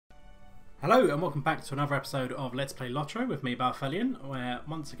Hello and welcome back to another episode of Let's Play LOTRO with me, Balthelion, where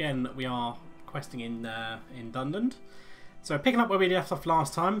once again we are questing in Dunland. So picking up where we left off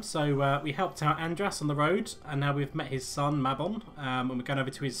last time, so we helped out Andras on the road, and now we've met his son Mabon, and we're going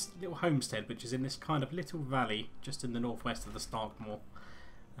over to his little homestead, which is in this kind of little valley just in the northwest of the Starkmoor.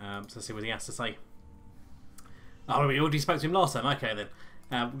 So let's see what he has to say. Oh, we already spoke to him last time. Okay then,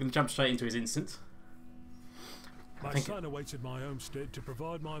 we're going to jump straight into his instance. My son awaited my homestead to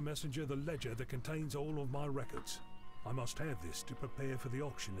provide my messenger the ledger that contains all of my records. I must have this to prepare for the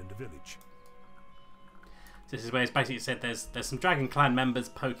auction in the village. This is where it's basically said there's some Dragon Clan members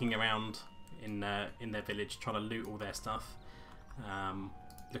poking around in their village trying to loot all their stuff,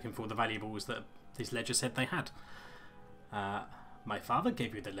 looking for all the valuables that this ledger said they had. My father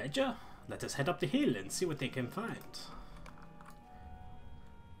gave you the ledger. Let us head up the hill and see what they can find.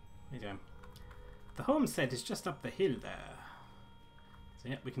 There you go. The homestead is just up the hill there. So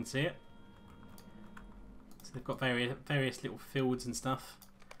yeah, we can see it. So they've got various little fields and stuff.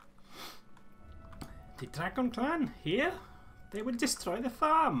 The Dragon Clan here? They will destroy the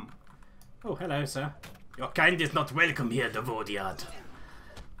farm. Oh, hello, sir. Your kind is not welcome here, the Vodiad.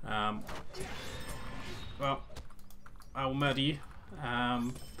 Well, I will murder you.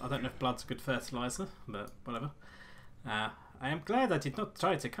 I don't know if blood's a good fertilizer, but whatever. I am glad I did not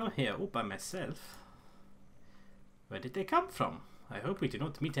try to come here all by myself. Where did they come from? I hope we do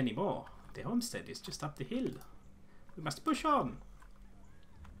not meet any more. The homestead is just up the hill. We must push on.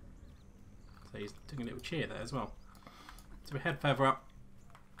 So he's doing a little cheer there as well. So we head further up.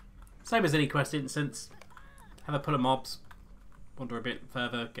 Same as any quest instance. Have a pull of mobs. Wander a bit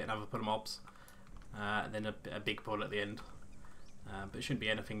further, get another pull of mobs. And then a big pull at the end. But it shouldn't be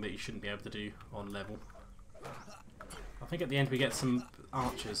anything that you shouldn't be able to do on level. I think at the end we get some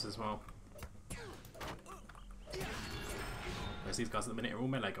archers as well. Whereas these guys at the minute are all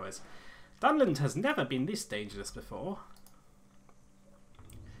melee guys. Dunland has never been this dangerous before.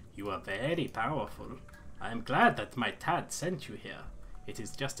 You are very powerful. I am glad that my dad sent you here. It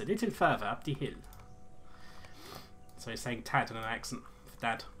is just a little further up the hill. So he's saying Tad in an accent for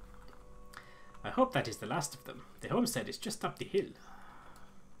Dad. I hope that is the last of them. The homestead is just up the hill.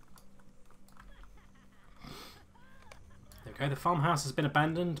 There we go. The farmhouse has been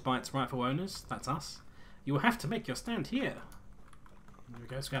abandoned by its rightful owners. That's us. You will have to make your stand here. There we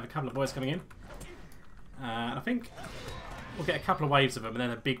go. So we have a couple of boys coming in. And I think we'll get a couple of waves of them, and then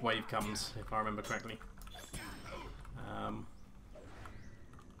a big wave comes, if I remember correctly.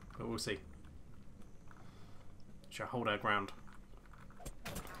 But we'll see. Should hold our ground.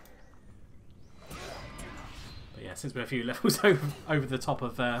 But yeah, since we're a few levels over the top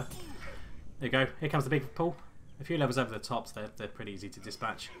of... there you go. Here comes the big pool. A few levels over the top, so they're pretty easy to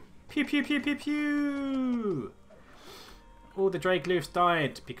dispatch. Pew pew pew pew pew! All the Dragloofs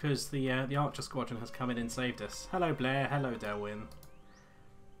died because the Archer Squadron has come in and saved us. Hello Blair, hello Delwyn.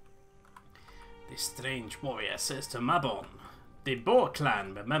 This strange warrior says to Mabon, the Boar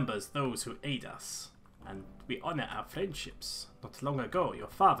clan remembers those who aid us, and we honour our friendships. Not long ago, your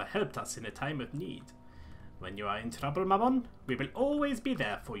father helped us in a time of need. When you are in trouble, Mabon, we will always be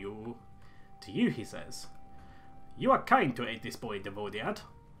there for you. To you, he says. You are kind to aid this boy, Devodiad.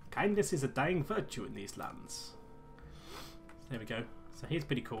 Kindness is a dying virtue in these lands. There we go. So he's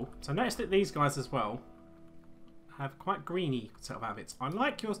pretty cool. So notice that these guys as well have quite greeny sort of habits. I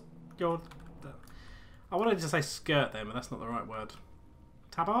like your I wanted to say skirt there, but that's not the right word.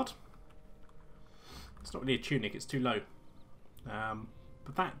 Tabard? It's not really a tunic, it's too low.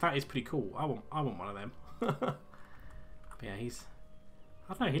 But that is pretty cool. I want one of them. But yeah, he's...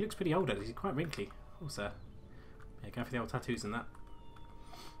 I don't know, he looks pretty old. He's quite wrinkly. Also, yeah, go for the old tattoos and that.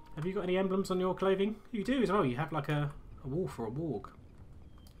 Have you got any emblems on your clothing? You do as well. You have like a wolf or a warg.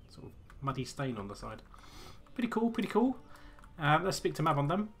 Sort of muddy stain on the side. Pretty cool, pretty cool. Let's speak to Mabon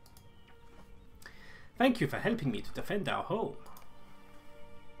then. Thank you for helping me to defend our home.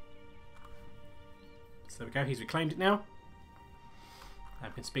 So there we go, he's reclaimed it now. I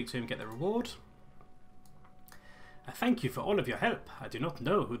can speak to him and get the reward. Thank you for all of your help. I do not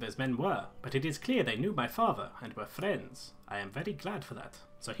know who those men were, but it is clear they knew my father and were friends. I am very glad for that.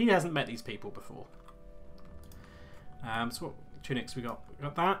 So he hasn't met these people before. So what tunics we got? We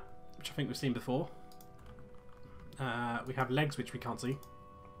got that, which I think we've seen before. We have legs, which we can't see.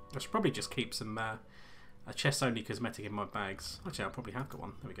 I should probably just keep some a chest-only cosmetic in my bags. Actually, I probably have got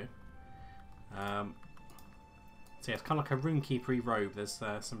one. There we go. So yeah, it's kind of like a runekeeper-y robe. There's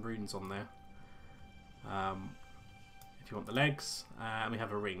some runes on there. If you want the legs, and we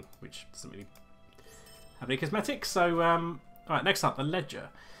have a ring, which doesn't really have any cosmetics. So, alright, next up, the ledger.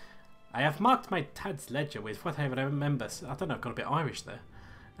 I have marked my dad's ledger with whatever I remember. I don't know, I've got a bit Irish there.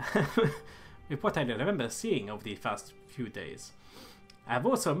 with what I remember seeing over the past few days. I have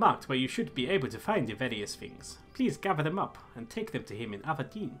also marked where you should be able to find the various things. Please gather them up and take them to him in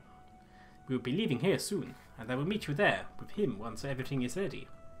Aberdeen. We will be leaving here soon, and I will meet you there with him once everything is ready.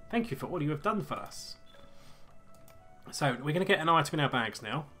 Thank you for all you have done for us. So, we're going to get an item in our bags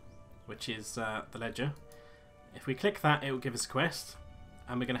now, which is the ledger. If we click that, it will give us a quest,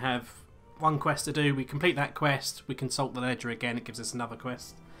 and we're going to have one quest to do. We complete that quest, we consult the ledger again, it gives us another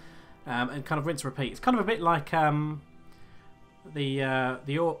quest, and kind of rinse and repeat. It's kind of a bit like the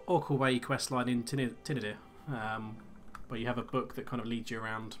Orkaway quest line in Tinadir, where you have a book that kind of leads you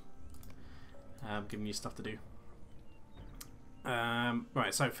around, giving you stuff to do.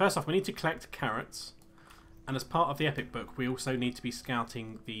 Right, so first off we need to collect carrots, and as part of the epic book we also need to be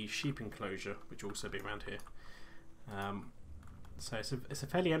scouting the sheep enclosure, which will also be around here. So it's a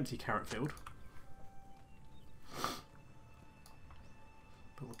fairly empty carrot field,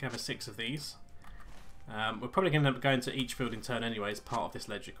 but we'll gather 6 of these. We're probably going to end up going to each field in turn anyway as part of this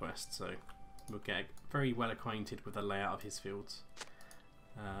ledger quest, so we'll get very well acquainted with the layout of his fields.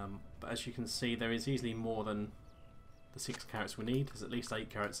 But as you can see, there is easily more than the 6 carrots we need. There's at least 8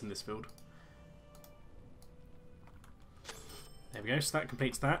 carrots in this field. There we go, so that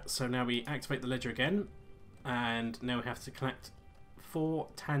completes that. So now we activate the ledger again, and now we have to collect 4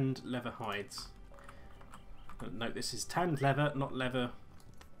 tanned leather hides. Note this is tanned leather, not leather,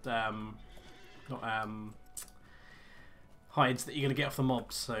 hides that you're going to get off the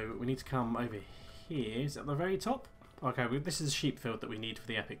mobs. So we need to come over here. Is it at the very top? Okay, well, this is a sheep field that we need for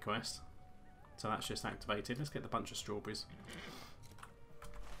the epic quest. So that's just activated. Let's get the bunch of strawberries.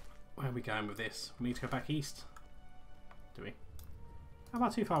 Where are we going with this? We need to go back east. Do we? How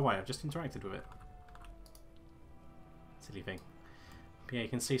about too far away? I've just interacted with it. Silly thing. But yeah, you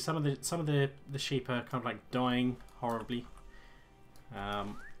can see some of the sheep are kind of like dying horribly.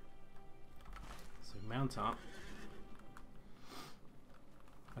 So mount up.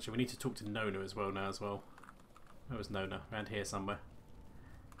 Actually, we need to talk to Nona as well now as well. Where was Nona? Around here somewhere.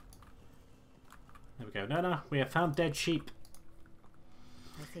 There we go. Nona, we have found dead sheep.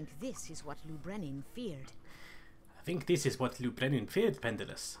 I think this is what Lubrenin feared. I think this is what Lubrenin feared,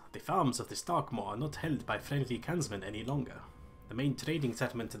 Pendulous. The farms of the Starkmoor are not held by friendly clansmen any longer. The main trading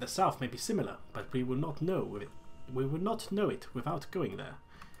settlement to the south may be similar, but we will not know it. We will not know it without going there.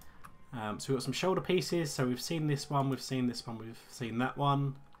 So we've got some shoulder pieces. So we've seen this one, we've seen this one, we've seen that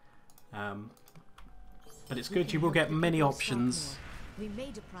one. But it's good. You will get many options. We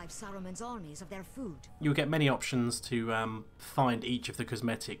may deprive Saruman's armies of their food. You'll get many options to find each of the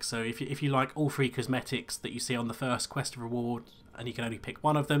cosmetics. So if you like all 3 cosmetics that you see on the first quest reward, and you can only pick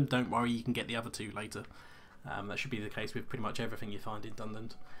one of them, don't worry, you can get the other 2 later. That should be the case with pretty much everything you find in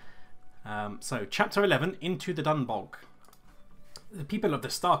Dunland. So chapter 11, Into the Dunbog. The people of the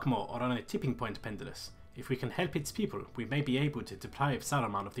Starkmoor are on a tipping point, Pendulous. If we can help its people, we may be able to deprive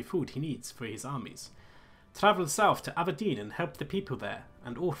Saruman of the food he needs for his armies. Travel south to Aberdeen and help the people there,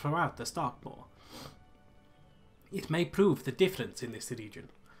 and all throughout the Starkmoor. It may prove the difference in this region.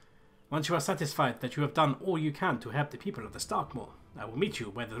 Once you are satisfied that you have done all you can to help the people of the Starkmoor, I will meet you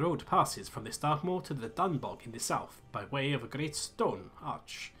where the road passes from the Starkmoor to the Dunbog in the south by way of a great stone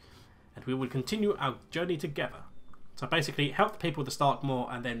arch, and we will continue our journey together. So basically help the people of the Starkmoor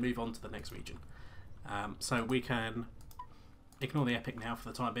and then move on to the next region. So we can ignore the epic now for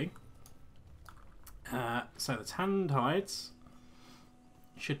the time being. So the tanned hides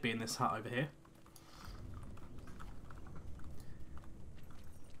should be in this hut over here.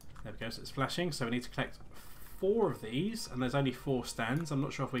 There we go, so it's flashing. So we need to collect 4 of these, and there's only 4 stands. I'm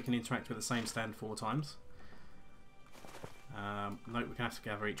not sure if we can interact with the same stand 4 times. No, we're going to have to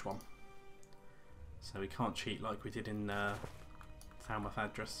gather each one. So we can't cheat like we did in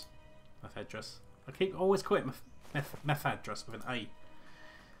Methadras. I always call it Methadras with an A.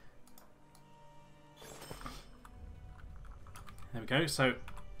 There we go, so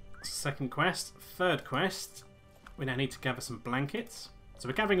second quest. Third quest, we now need to gather some blankets. So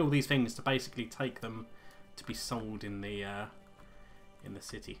we're gathering all these things to basically take them to be sold in the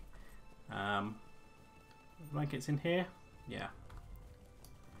city. Blankets in here? Yeah.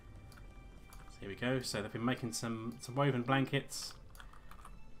 So here we go, so they've been making some woven blankets.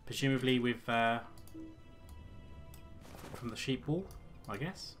 Presumably with from the sheep wool, I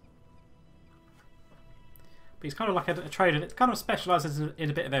guess. But he's kind of like a trader that kind of specialises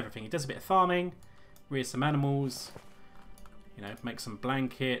in a bit of everything. He does a bit of farming, rears some animals, you know, make some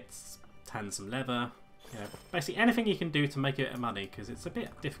blankets, tan some leather. You know, basically anything you can do to make a bit of money, because it's a bit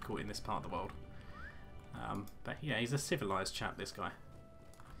difficult in this part of the world. But yeah, he's a civilised chap, this guy.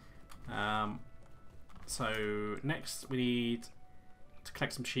 So next we need to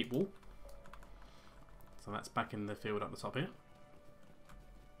collect some sheep wool. So that's back in the field up the top here.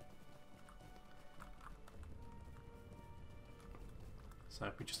 So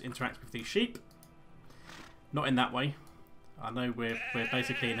if we just interact with these sheep, not in that way. I know we're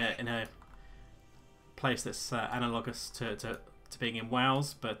basically in a place that's analogous to being in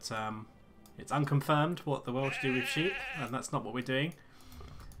WoWs, but it's unconfirmed what the world should do with sheep, and that's not what we're doing.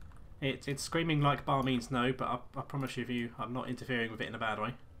 It's screaming like bar means no, but I promise you, I'm not interfering with it in a bad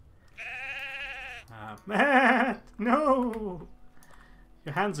way. No!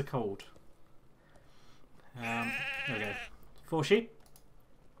 Your hands are cold. There we go. 4 sheep.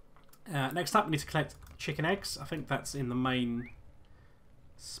 Next up, we need to collect chicken eggs. I think that's in the main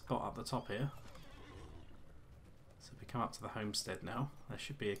spot up the top here. So if we come up to the homestead now, there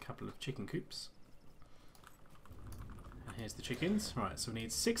should be a couple of chicken coops. And here's the chickens. Right, so we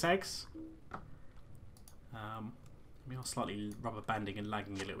need 6 eggs. We are slightly rubber banding and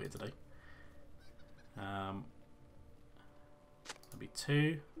lagging a little bit today. That'll be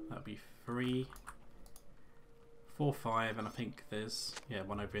 2. That'll be 3. 4, 5, and I think there's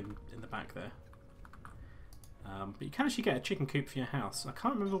one over in the back there. But you can actually get a chicken coop for your house. I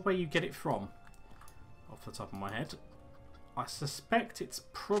can't remember where you get it from off the top of my head. I suspect it's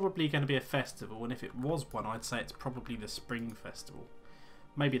probably going to be a festival, and if it was one, I'd say it's probably the Spring Festival,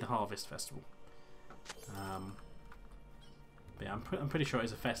 maybe the Harvest Festival. But yeah, I'm pretty sure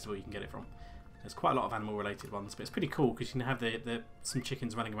it's a festival you can get it from. There's quite a lot of animal-related ones, but it's pretty cool because you can have some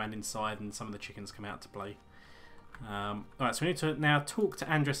chickens running around inside, and some of the chickens come out to play. Alright, so we need to now talk to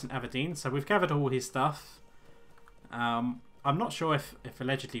Andras and Aberdeen. So we've gathered all his stuff. I'm not sure if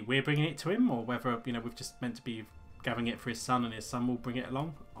allegedly we're bringing it to him, or whether we've just meant to be gathering it for his son and his son will bring it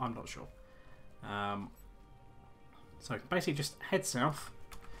along. I'm not sure. So basically just head south.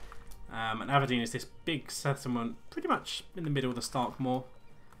 And Aberdeen is this big settlement pretty much in the middle of the Starkmoor.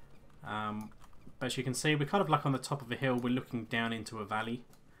 But as you can see, we're kind of like on the top of a hill. We're looking down into a valley.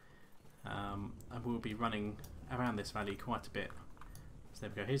 And we'll be running around this valley quite a bit. So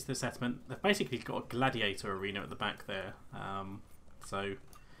there we go, here's the settlement. They've basically got a gladiator arena at the back there. So,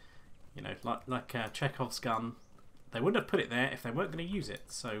 like Chekhov's gun, they wouldn't have put it there if they weren't going to use it.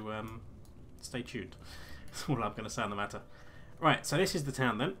 So, stay tuned. That's all I'm going to say on the matter. Right, so this is the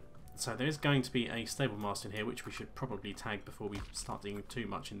town then. So there is going to be a stable master in here, which we should probably tag before we start doing too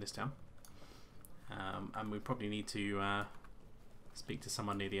much in this town. And we probably need to speak to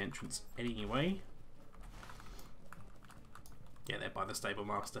someone near the entrance anyway. Yeah, they're by the stable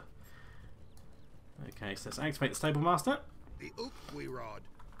master. Okay, so let's activate the stable master. The Uqwirod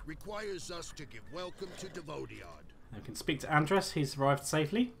requires us to give welcome to Devodiad. We can speak to Andras. He's arrived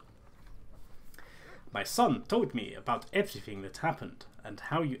safely. My son told me about everything that happened and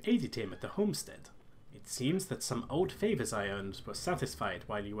how you aided him at the homestead. It seems that some old favors I earned were satisfied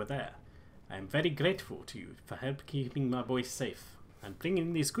while you were there. I am very grateful to you for help keeping my boys safe and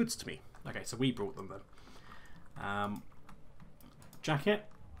bringing these goods to me. Okay, so we brought them then. Jacket.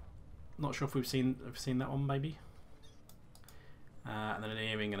 Not sure if we've seen that one, maybe. And then an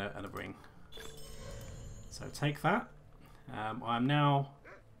earring and a ring. So take that. I am now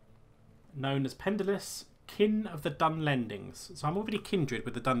known as Pendulous, kin of the Dunlendings. So I'm already kindred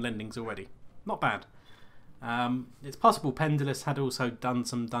with the Dunlendings already. Not bad. It's possible Pendulous had also done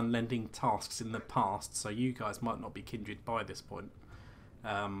some Dunlending tasks in the past, so you guys might not be kindred by this point.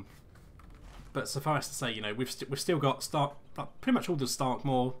 But suffice to say, we've still got pretty much all the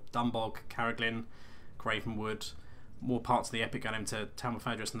Starkmoor, Dunbog, Carriglin, Gravenwood, more parts of the Epic going into Town of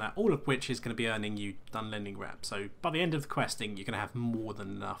Andras and that, all of which is going to be earning you Dunlending rep. So by the end of the questing, you're going to have more than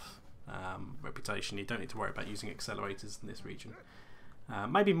enough reputation. You don't need to worry about using accelerators in this region.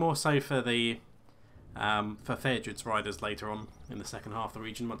 Maybe more so for the for Fairdred's riders later on in the second half of the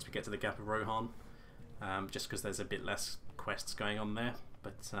region, once we get to the Gap of Rohan, just because there's a bit less quests going on there.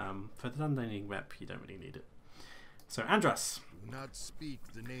 But for the Dunlending rep, you don't really need it. So Andras. Do not speak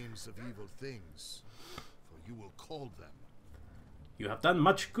the names of evil things, for you will call them. You have done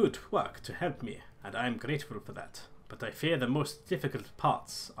much good work to help me, and I am grateful for that. But I fear the most difficult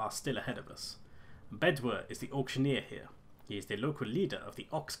parts are still ahead of us. Bedwer is the auctioneer here. He is the local leader of the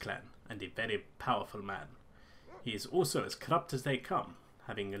Ox clan, and a very powerful man. He is also as corrupt as they come,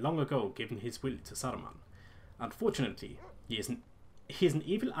 having long ago given his will to Saruman. Unfortunately, he is an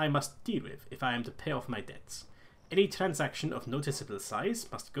evil I must deal with if I am to pay off my debts. Any transaction of noticeable size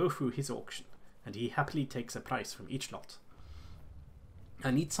must go through his auction, and he happily takes a price from each lot.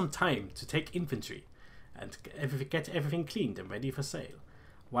 I need some time to take inventory and get everything cleaned and ready for sale.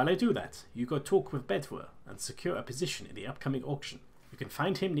 While I do that, you go talk with Bedwer and secure a position in the upcoming auction. You can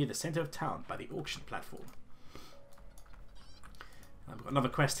find him near the center of town by the auction platform. I've got another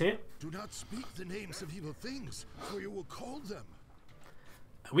quest here. Do not speak the names of evil things, for you will call them.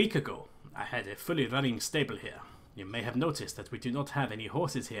 A week ago, I had a fully running stable here. You may have noticed that we do not have any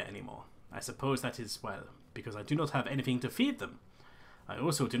horses here anymore. I suppose that is, well, because I do not have anything to feed them. I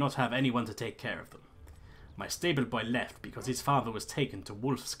also do not have anyone to take care of them. My stable boy left because his father was taken to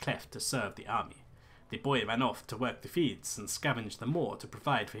Wolf's Cleft to serve the army. The boy ran off to work the fields and scavenge the moor to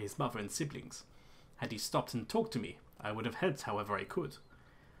provide for his mother and siblings. Had he stopped and talked to me, I would have helped however I could.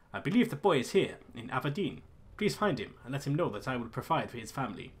 I believe the boy is here, in Aberdeen. Please find him and let him know that I will provide for his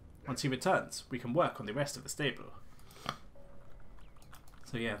family. Once he returns, we can work on the rest of the stable.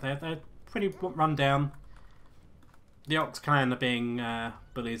 So yeah, they're pretty run down. The Ox clan are being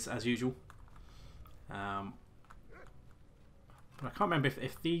bullies as usual. But I can't remember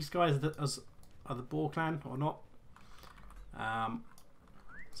if these guys are the Boar clan or not.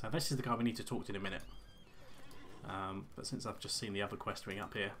 So this is the guy we need to talk to in a minute. But since I've just seen the other quest ring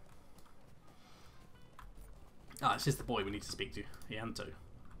up here. Ah, this is the boy we need to speak to, Ianto.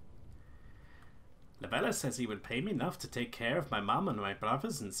 Lavella says he will pay me enough to take care of my mum and my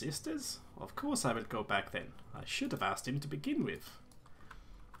brothers and sisters. Of course I will go back then. I should have asked him to begin with.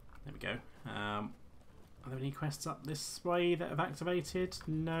 There we go. Are there any quests up this way that have activated?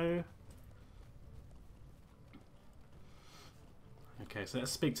 No. Okay, so let's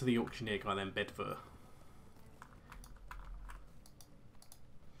speak to the auctioneer guy then, Bedfur.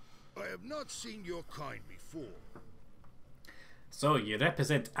 I have not seen your kind before. So you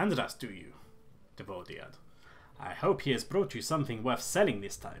represent Andras, do you? Devodiad. I hope he has brought you something worth selling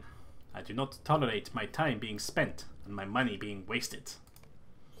this time. I do not tolerate my time being spent and my money being wasted.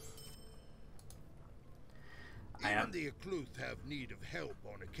 Even the Akluth have need of help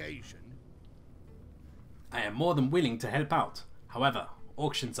on occasion. I am more than willing to help out. However,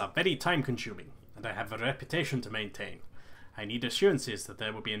 auctions are very time-consuming, and I have a reputation to maintain. I need assurances that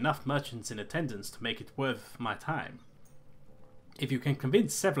there will be enough merchants in attendance to make it worth my time. If you can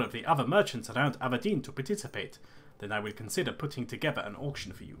convince several of the other merchants around Aberdeen to participate, then I will consider putting together an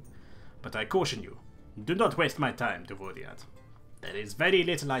auction for you. But I caution you, do not waste my time, Devodiad. There is very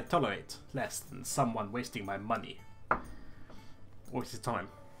little I tolerate, less than someone wasting my money. Or his time.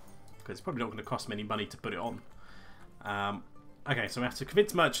 Because it's probably not going to cost me any money to put it on. Okay, so we have to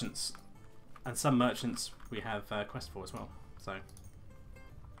convince merchants. And some merchants we have quests for as well. So.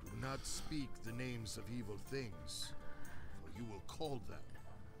 Do not speak the names of evil things, for you will call them.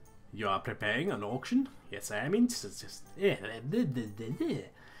 You are preparing an auction? Yes, I am interested.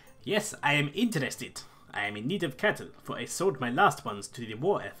 Yes, I am interested. I am in need of cattle, for I sold my last ones to the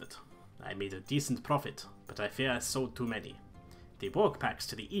war effort. I made a decent profit, but I fear I sold too many. The warg packs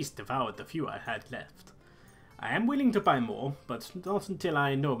to the east devoured the few I had left. I am willing to buy more, but not until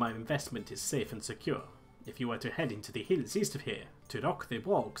I know my investment is safe and secure. If you were to head into the hills east of here, to rock the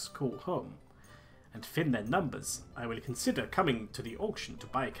wargs call home, and thin their numbers, I will consider coming to the auction to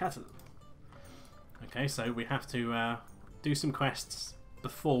buy cattle. Okay, so we have to do some quests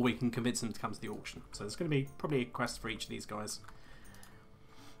before we can convince them to come to the auction. So there's going to be probably a quest for each of these guys.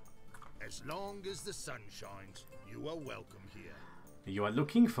 As long as the sun shines, you are welcome here. You are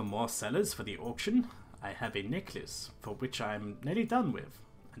looking for more sellers for the auction? I have a necklace, for which I am nearly done with,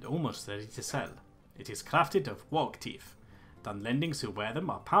 and almost ready to sell. It is crafted of warg teeth. Dunlendings who wear them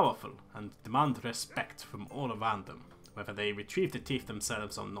are powerful, and demand respect from all around them, whether they retrieve the teeth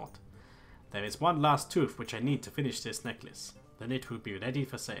themselves or not. There is one last tooth which I need to finish this necklace. Then it will be ready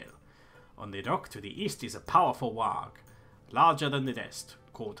for sale. On the rock to the east is a powerful warg, larger than the rest,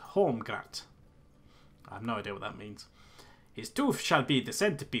 called Hormgrat. I have no idea what that means. His tooth shall be the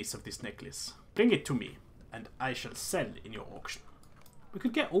centerpiece of this necklace. Bring it to me, and I shall sell in your auction. We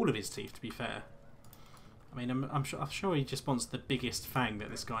could get all of his teeth, to be fair. I mean, I'm sure he just wants the biggest fang that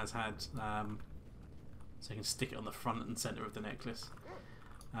this guy's had, so he can stick it on the front and center of the necklace.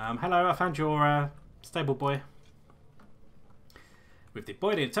 Hello, I found your stable boy. With the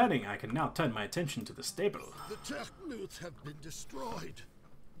boy returning, I can now turn my attention to the stable. The Techluth have been destroyed.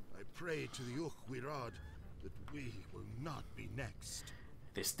 I pray to the Ukhwirad that we will not be next.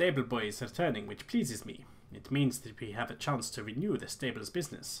 The stable boy is returning, which pleases me. It means that we have a chance to renew the stable's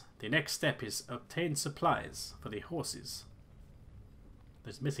business. The next step is obtain supplies for the horses.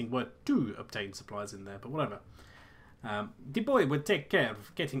 There's missing word to obtain supplies in there, but whatever. The boy would take care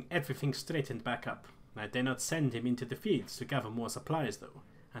of getting everything straightened back up. I dare not send him into the fields to gather more supplies, though,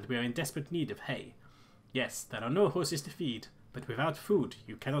 and we are in desperate need of hay. Yes, there are no horses to feed, but without food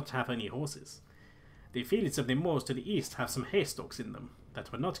you cannot have any horses. The fields of the moors to the east have some hay stalks in them that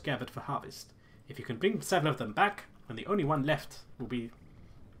were not gathered for harvest. If you can bring several of them back, and the only one left will be...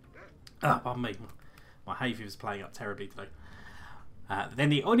 pardon me. My hay fever is playing up terribly today. Then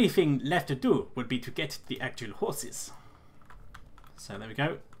the only thing left to do would be to get the actual horses. So there we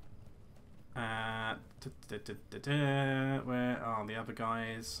go. Where are the other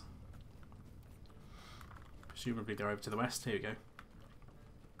guys? Presumably they're over to the west. Here we go.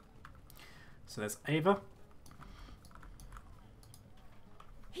 So there's Ava.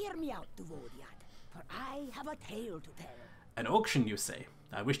 Hear me out, Duvoriad, for I have a tale to tell. An auction, you say?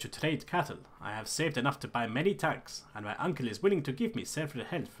 I wish to trade cattle. I have saved enough to buy many tags, and my uncle is willing to give me several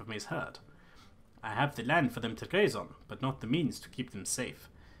head from his herd. I have the land for them to graze on, but not the means to keep them safe.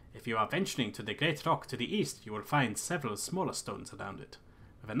 If you are venturing to the great rock to the east, you will find several smaller stones around it.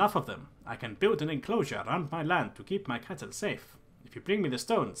 With enough of them, I can build an enclosure around my land to keep my cattle safe. If you bring me the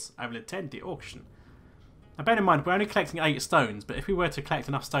stones, I will attend the auction. Now bear in mind, we're only collecting 8 stones, but if we were to collect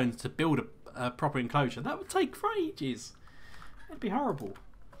enough stones to build a proper enclosure, that would take for ages. That'd be horrible.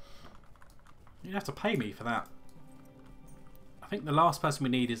 You'd have to pay me for that. I think the last person we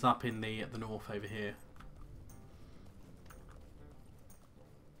need is up in the north over here.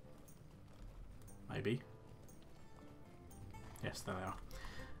 Maybe. Yes, there they are.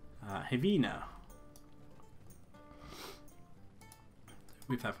 Hevina.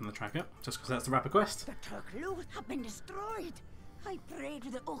 Move that from the tracker, just because that's the rapid quest. The Turkluth have been destroyed. I pray to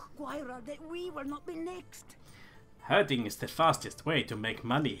the Uchgwaira that we will not be next. Herding is the fastest way to make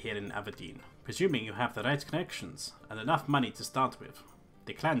money here in Aberdeen, presuming you have the right connections and enough money to start with.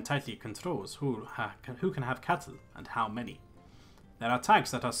 The clan tightly controls who can have cattle and how many. There are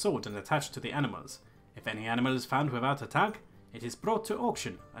tags that are sold and attached to the animals. If any animal is found without a tag, it is brought to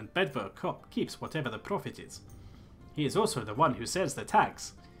auction and Bedver keeps whatever the profit is. He is also the one who sells the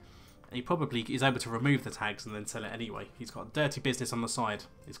tags. He probably is able to remove the tags and then sell it anyway. He's got dirty business on the side.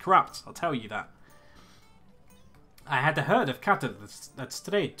 He's corrupt, I'll tell you that. I had a herd of cattle that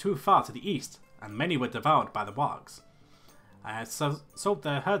strayed too far to the east, and many were devoured by the wargs. I had sold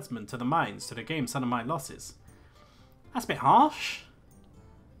the herdsmen to the mines to regain some of my losses. That's a bit harsh.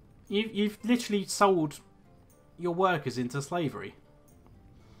 You've literally sold your workers into slavery.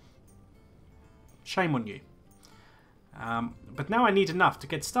 Shame on you. But now I need enough to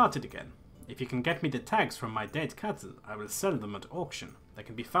get started again. If you can get me the tags from my dead cattle, I will sell them at auction. They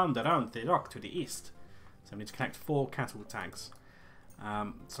can be found around the rock to the east. So I need to collect 4 cattle tags.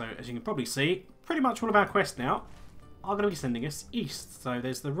 So as you can probably see, pretty much all of our quests now are going to be sending us east. So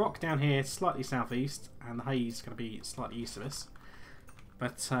there's the rock down here, slightly southeast, and the haze is going to be slightly east of us.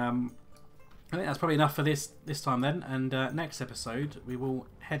 But I think that's probably enough for this time then. And next episode, we will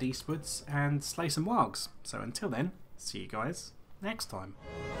head eastwards and slay some wargs. So until then, see you guys next time.